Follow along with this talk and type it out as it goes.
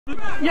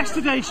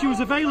Yesterday she was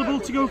available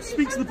to go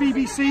speak to the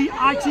BBC,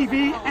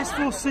 ITV,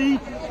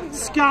 S4C,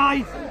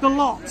 Sky, the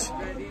lot.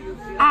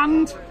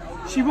 And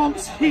she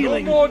wants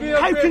healing.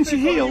 How can she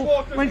heal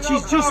when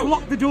she's just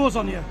locked the doors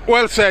on you?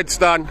 Well said,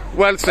 Stan.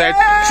 Well said.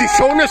 She's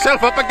shown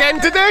herself up again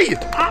today.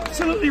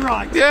 Absolutely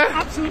right. Yeah.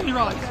 Absolutely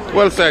right.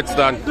 Well said,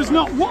 Stan. There's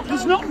not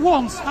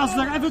once has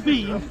there ever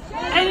been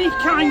any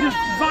kind of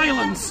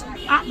violence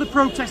at the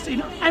protest.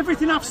 In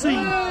everything I've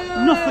seen,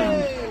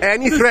 nothing.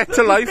 Any threat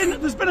to life?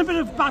 There's been a bit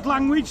of bad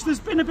language,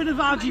 there's been a bit of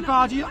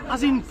argy-bargy,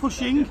 as in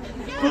pushing,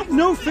 but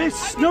no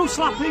fists, no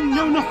slapping,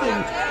 no nothing.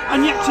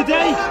 And yet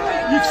today,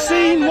 you've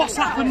seen what's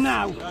happened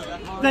now.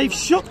 They've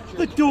shut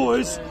the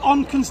doors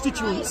on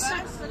constituents.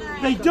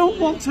 They don't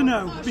want to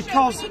know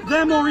because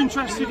they're more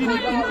interested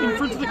in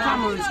front of the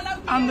cameras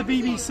and the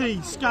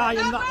BBC, Sky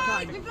and that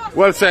kind.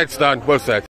 Well said, Stan. Well said.